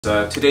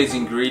Today's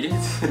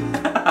ingredient.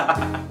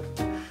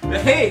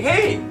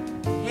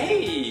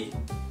 Hey!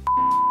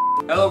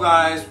 Hello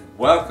guys,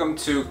 welcome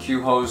to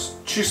Kyuho's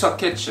Chuseok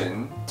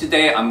kitchen.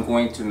 Today I'm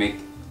going to make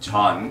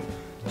jeon.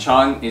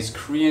 Jeon is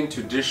Korean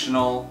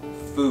traditional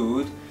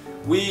food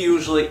we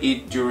usually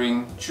eat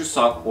during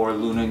Chuseok or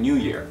Lunar New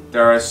Year.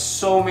 There are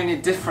so many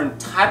different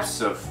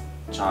types of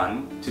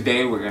jeon.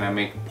 Today we're gonna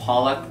make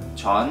Pollack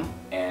Jun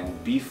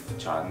and beef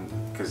jeon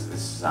because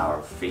this is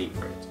our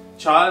favorite.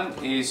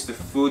 Jeon is the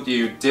food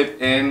you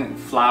dip in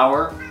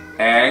flour,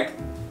 egg,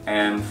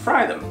 and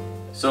fry them.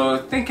 So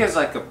think it's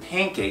like a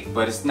pancake,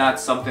 but it's not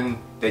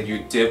something that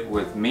you dip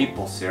with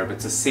maple syrup.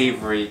 It's a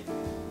savory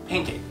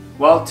pancake.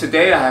 Well,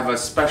 today I have a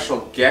special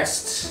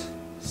guest,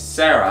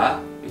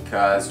 Sarah,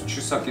 because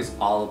Chuseok is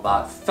all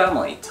about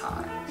family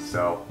time.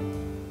 So,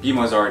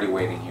 Bimo's already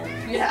waiting here.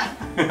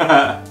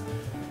 Yeah.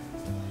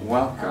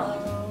 Welcome.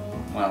 Hello.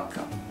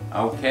 Welcome.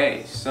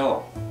 Okay,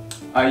 so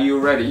are you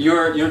ready?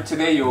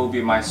 Today you will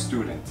be my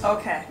student.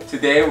 Okay.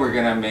 Today we're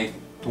gonna make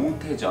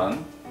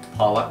동태전,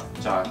 Pollack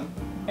Jun,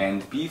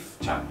 and beef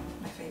jeon.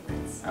 My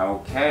favorites.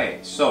 Okay,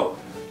 so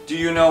do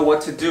you know what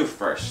to do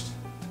first?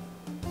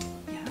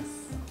 Yes.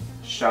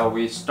 Shall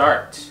we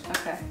start?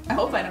 Okay. I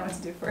hope I know what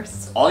to do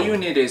first. All you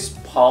need is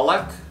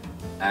Pollack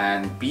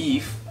and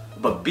beef,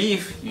 but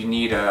beef you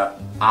need a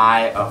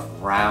eye of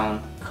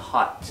round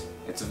cut.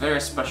 It's a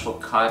very special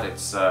cut.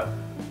 It's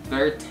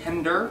very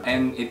tender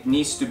and it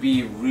needs to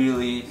be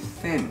really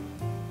thin.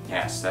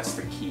 Yes, that's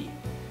the key.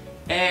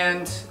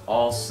 And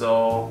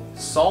also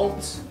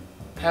salt,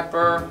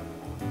 pepper,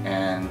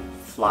 and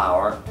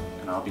flour,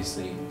 and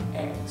obviously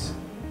eggs.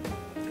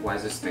 Why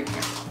is this thing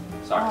here?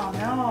 Sorry. Oh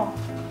no.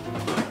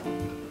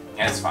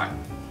 Yeah, it's fine.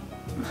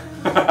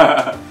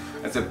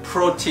 It's a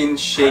protein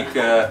shake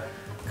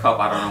cup.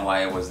 I don't know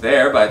why it was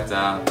there, but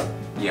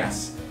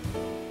yes.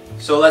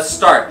 So let's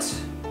start.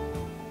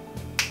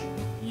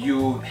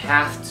 You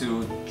have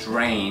to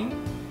drain,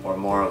 or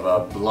more of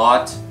a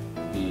blot,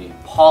 the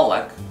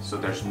Pollack so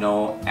there's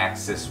no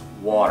excess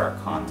water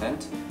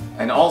content.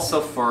 And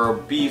also for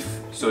beef,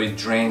 so it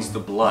drains the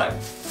blood.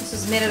 This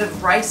is made out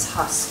of rice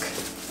husk.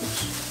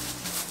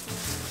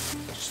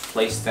 Just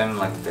place them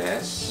like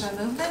this. Should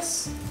I move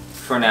this?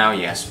 For now,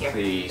 yes, Here.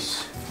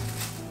 please.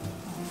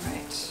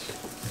 Alright.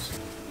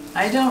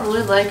 I don't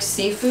really like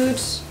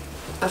seafood,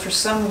 but for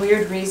some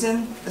weird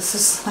reason, this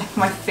is like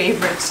my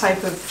favorite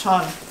type of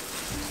jeon.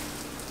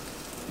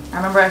 I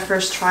remember I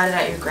first tried it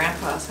at your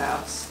grandpa's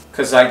house.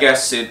 Because I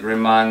guess it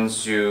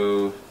reminds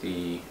you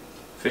the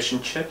fish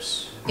and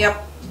chips,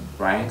 Yep.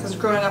 right? Because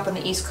growing up on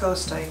the East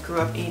Coast, I grew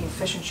up eating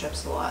fish and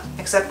chips a lot.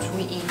 Except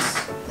we eat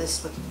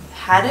this with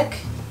haddock.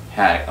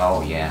 Haddock,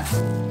 oh yeah.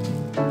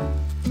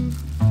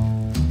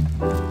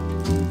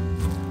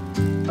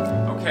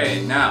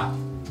 Okay, now,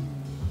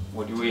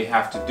 what do we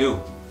have to do?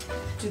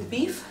 Do the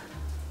beef?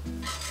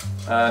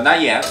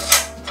 Not yet.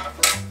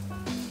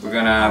 We're Oh,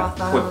 gonna I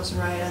thought put... I was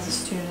right as a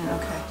student,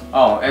 okay.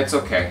 Oh, it's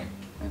okay.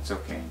 It's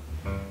okay.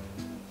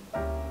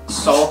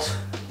 Salt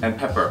and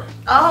pepper.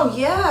 Oh,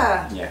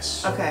 yeah!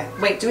 Yes. Okay,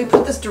 wait, do we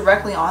put this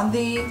directly on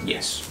the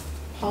Yes.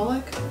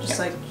 Pollack? Just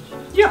Yeah. like,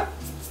 Yeah.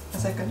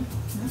 is that good?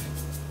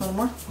 Enough? A little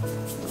more?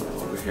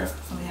 Over here.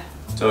 Oh, yeah.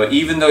 So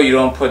even though you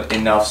don't put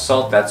enough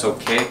salt, that's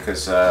okay,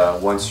 because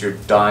once you're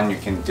done, you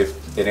can dip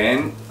it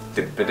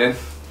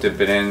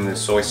in the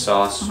soy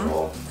sauce,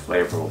 so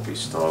flavor will be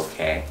still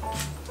okay.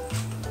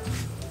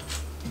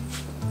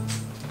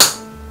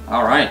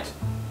 All right.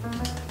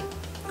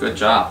 Good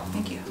job.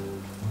 Thank you.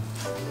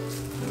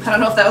 I don't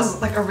know if that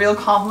was like a real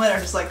compliment or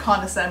just like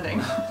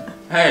condescending.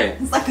 Hey.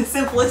 It's like the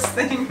simplest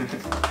thing.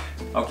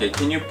 Okay,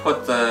 can you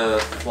put the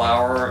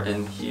flour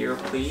in here,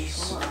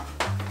 please?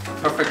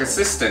 Perfect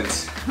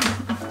assistant.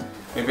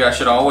 Maybe I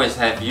should always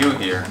have you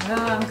here. No,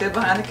 I'm good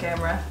behind the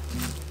camera.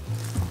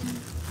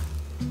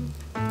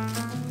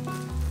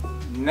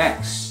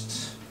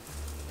 Next,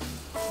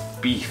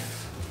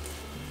 beef.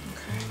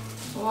 Okay.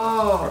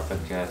 Whoa.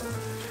 Perfect.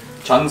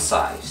 Jeon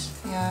size.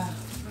 Yeah.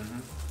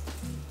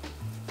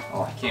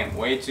 Oh, I can't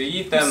wait to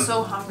eat them. I'm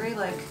so hungry,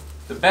 like...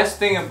 The best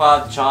thing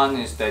about jeon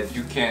is that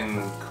you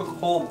can cook a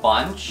whole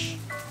bunch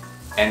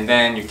and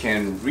then you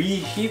can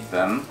reheat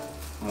them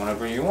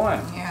whenever you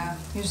want. Yeah,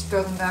 you just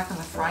throw them back in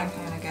the frying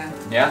pan again.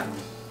 Yeah?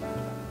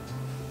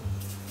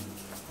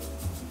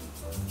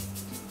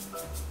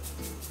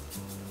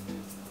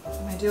 What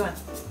am I doing?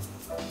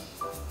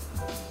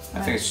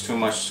 I think it's too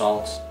much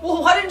salt.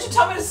 Well, why didn't you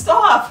tell me to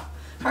stop?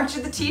 Aren't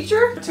you the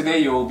teacher? Today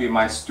you will be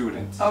my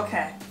student.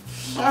 Okay.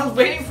 I was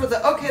waiting for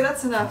the... Okay,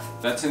 that's enough.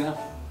 That's enough?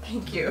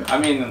 Thank you. I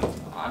mean,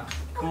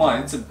 come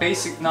on, it's a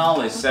basic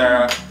knowledge,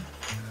 Sarah.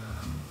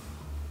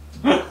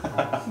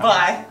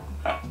 Bye.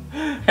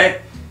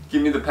 Hey,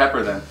 give me the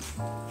pepper then.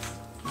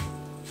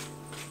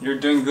 You're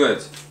doing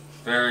good.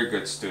 Very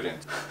good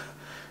student.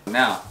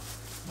 Now,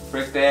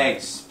 break the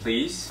eggs,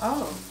 please.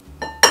 Oh.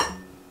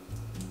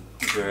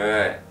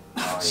 Good.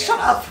 Oh, Shut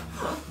up.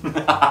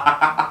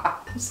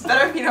 It's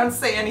better if you don't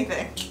say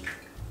anything.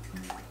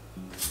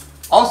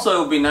 Also, it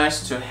would be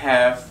nice to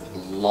have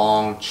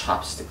long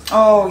chopsticks.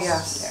 Oh,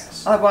 yes. Yes.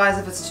 Yes. Otherwise,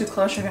 if it's too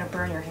close, you're gonna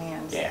burn your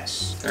hands.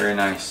 Yes. Very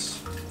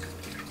nice.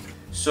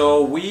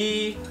 So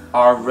we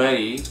are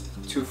ready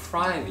to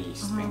fry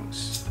these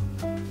things.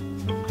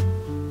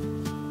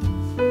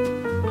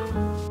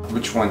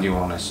 Which one do you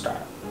want to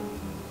start?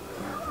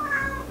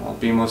 Well,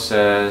 Bimo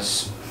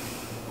says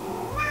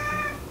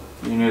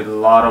you need a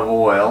lot of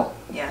oil.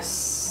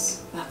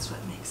 Yes, that's what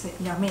makes it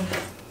yummy.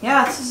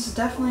 Yeah, this is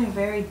definitely a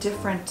very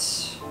different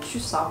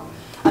Chuseok.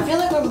 I feel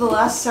like over the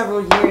last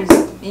several years,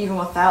 even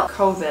without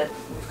COVID,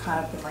 we've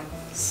kind of been like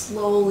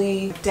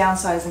slowly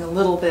downsizing a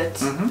little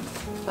bit.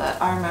 But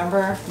I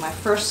remember my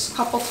first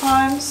couple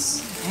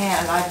times,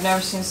 man, I've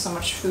never seen so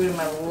much food in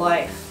my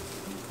life.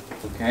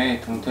 Okay,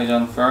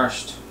 동태전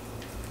first.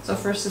 So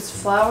first it's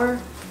flour,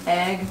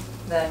 egg,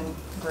 then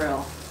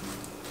grill.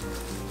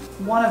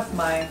 One of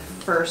my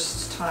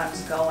first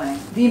times going.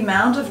 The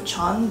amount of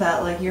chon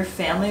that like your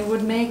family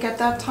would make at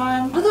that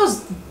time. What are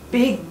those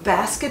big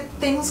basket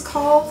things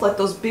called? Like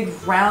those big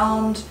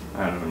round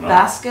I don't know.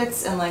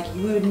 baskets, and like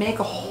you would make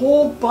a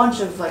whole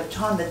bunch of like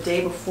chon the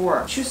day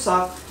before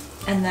Chuseok,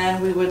 and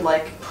then we would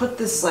like put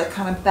this like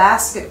kind of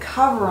basket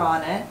cover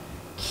on it,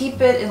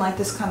 keep it in like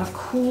this kind of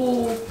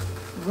cool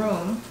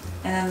room,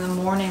 and then in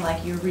the morning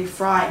like you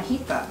refry and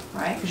heat them,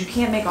 right? Because you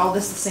can't make all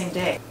this the same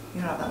day.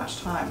 You don't have that much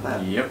time,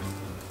 but Yep.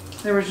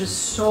 there were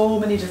just so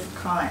many different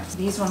kinds.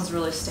 These ones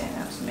really stand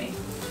out to me.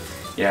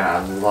 Yeah,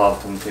 I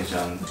love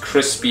동태전.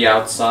 Crispy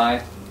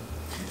outside,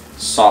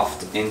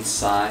 soft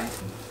inside.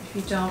 If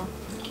you don't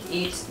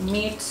eat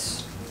meat,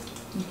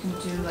 you can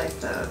do like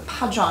the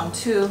pajon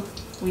too.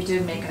 We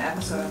did make an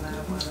episode on that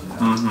a while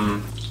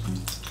ago.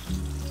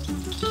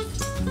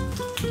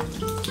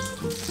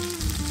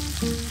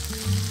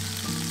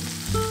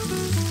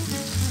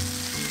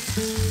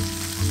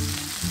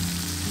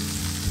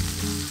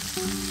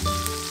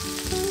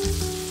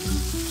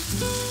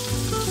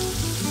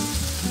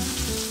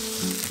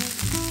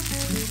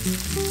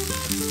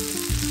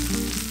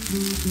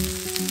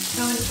 You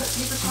want me to put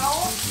paper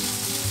towel?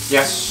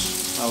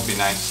 Yes, that would be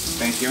nice.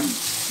 Thank you.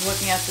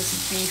 Looking at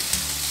this beef.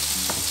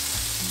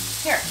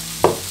 Here.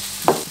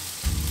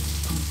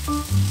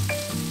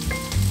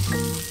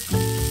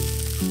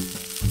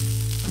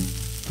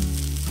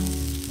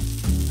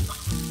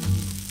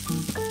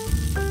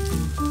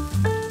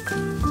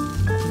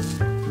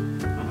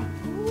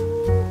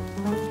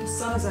 The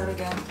sun is out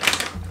again.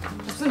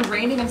 It's been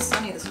raining and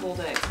sunny this whole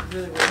day. It's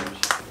really weird.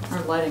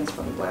 Our lighting's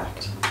probably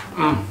whacked.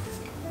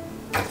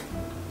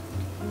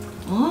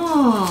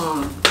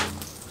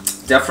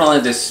 Definitely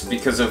this,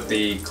 because of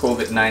the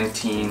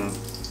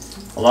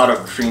COVID-19, a lot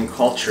of Korean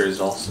culture is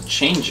also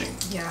changing.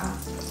 Yeah.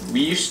 We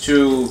used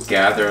to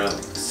gather like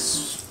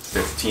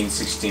 15,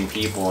 16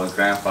 people at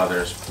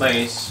grandfather's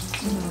place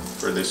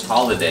for this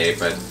holiday,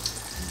 but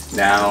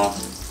now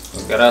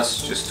look at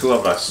us, just two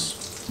of us.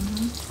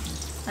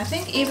 I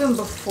think even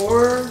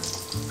before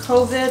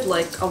COVID,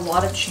 like a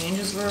lot of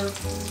changes were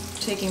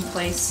taking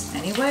place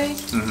anyway,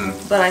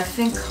 but I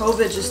think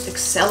COVID just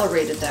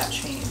accelerated that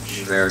change.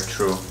 Very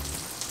true.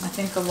 I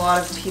think a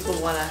lot of people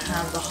want to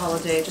have the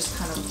holiday just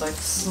kind of like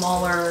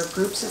smaller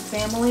groups of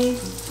family.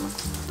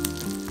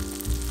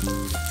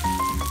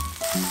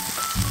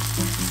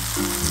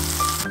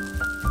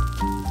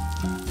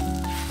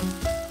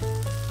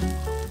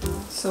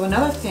 So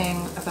another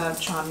thing about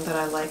chon that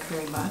I like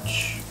very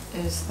much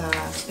is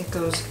that it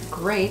goes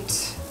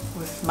great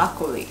with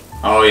makgeolli,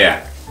 Oh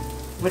yeah.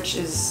 which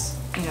is,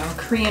 you know,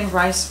 Korean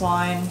rice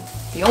wine.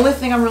 The only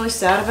thing I'm really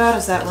sad about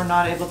is that we're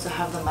not able to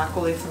have the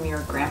makgeolli from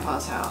your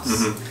grandpa's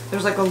house.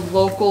 There's like a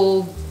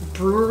local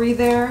brewery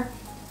there,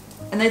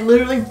 and they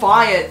literally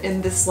buy it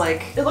in this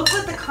like, it looks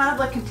like the kind of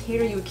like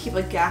container you would keep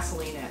like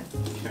gasoline in.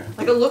 Yeah.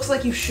 Like it looks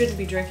like you shouldn't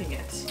be drinking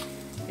it.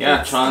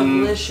 Yeah, It's chon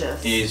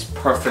delicious. is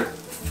perfect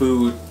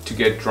food to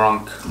get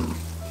drunk.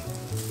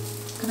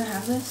 Can I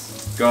have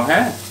this? Go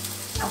ahead.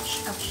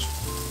 Ouch, ouch.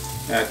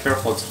 Yeah,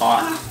 careful, it's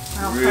hot.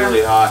 Okay.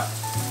 Really hot.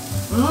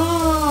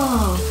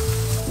 Mmm.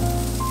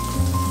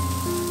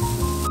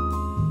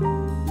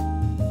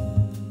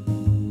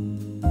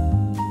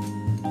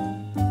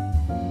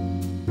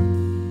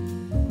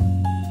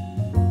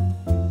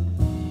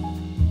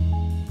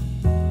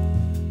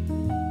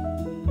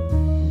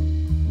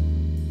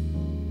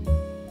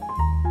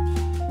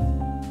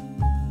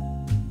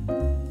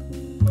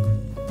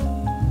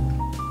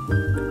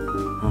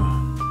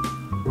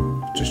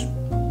 Just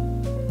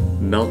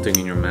melting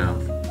in your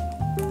mouth.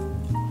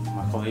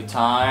 Makgeolli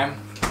time.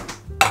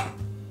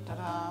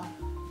 Ta-da.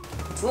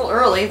 It's a little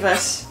early,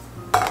 but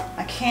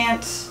I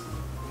can't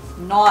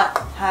not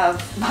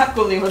have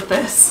makgeolli with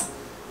this.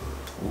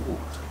 Ooh.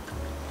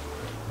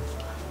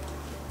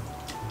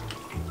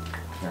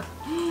 Here.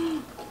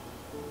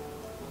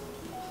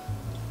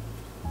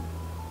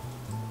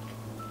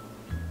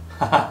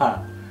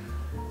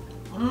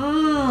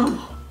 Mmm.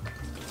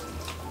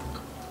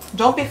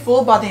 Don't be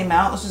fooled by the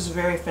amount. This is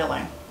very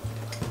filling.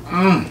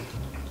 Mmm.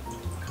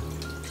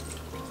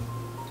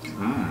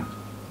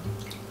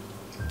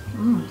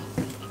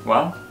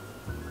 Well,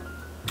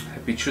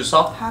 happy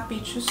Chuseok. Happy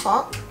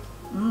Chuseok.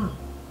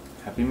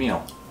 Happy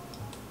meal.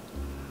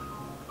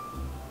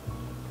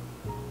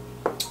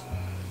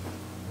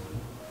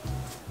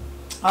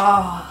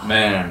 Oh,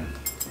 Man,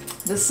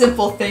 the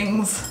simple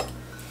things.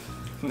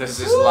 this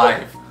is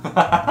life.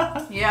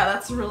 Yeah,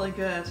 that's really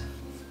good.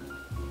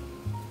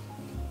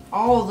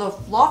 Oh, the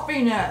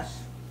fluffiness.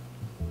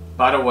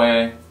 By the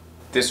way,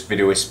 this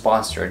video is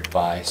sponsored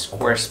by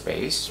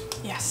Squarespace.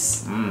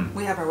 Yes.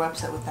 We have our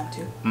website with them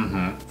too.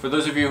 For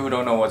those of you who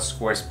don't know what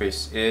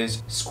Squarespace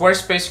is,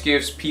 Squarespace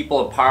gives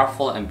people a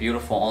powerful and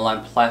beautiful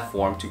online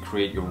platform to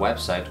create your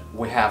website.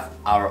 We have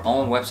our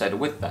own website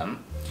with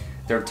them.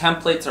 Their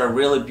templates are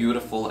really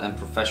beautiful and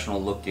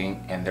professional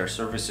looking, and their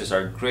services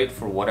are great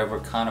for whatever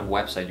kind of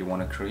website you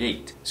want to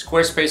create.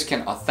 Squarespace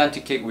can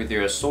authenticate with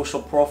your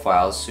social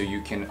profiles, so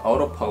you can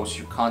auto-post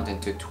your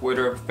content to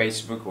Twitter,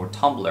 Facebook, or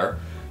Tumblr.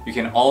 You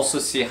can also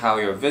see how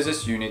your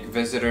visits, unique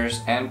visitors,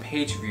 and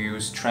page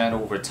views trend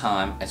over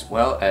time, as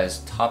well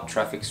as top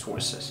traffic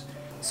sources.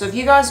 So if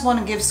you guys want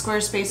to give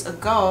Squarespace a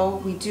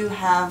go, we do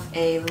have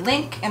a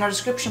link in our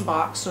description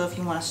box. So if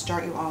you want to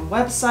start your own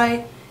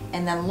website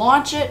and then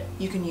launch it,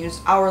 you can use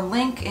our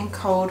link and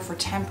code for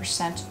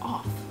 10%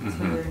 off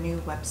for your new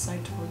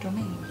website or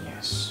domain.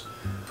 Yes.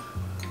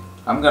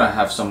 I'm gonna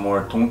have some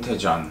more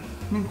동태전.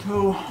 Me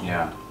too.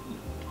 Yeah.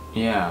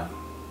 Yeah.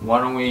 Why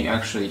don't we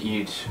actually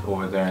eat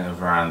over there in the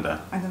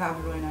veranda? I think that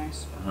would be really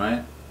nice.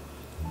 Right?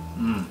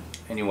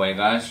 Anyway,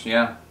 guys,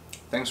 yeah.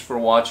 Thanks for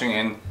watching.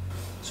 And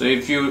so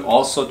if you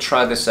also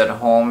try this at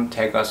home,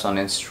 tag us on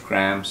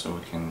Instagram so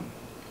we can,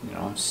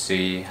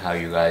 see how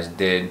you guys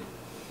did.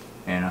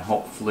 And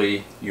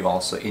hopefully you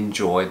also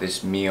enjoy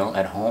this meal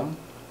at home.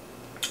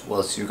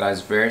 We'll see you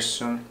guys very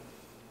soon.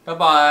 Bye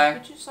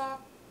bye. Chuseok.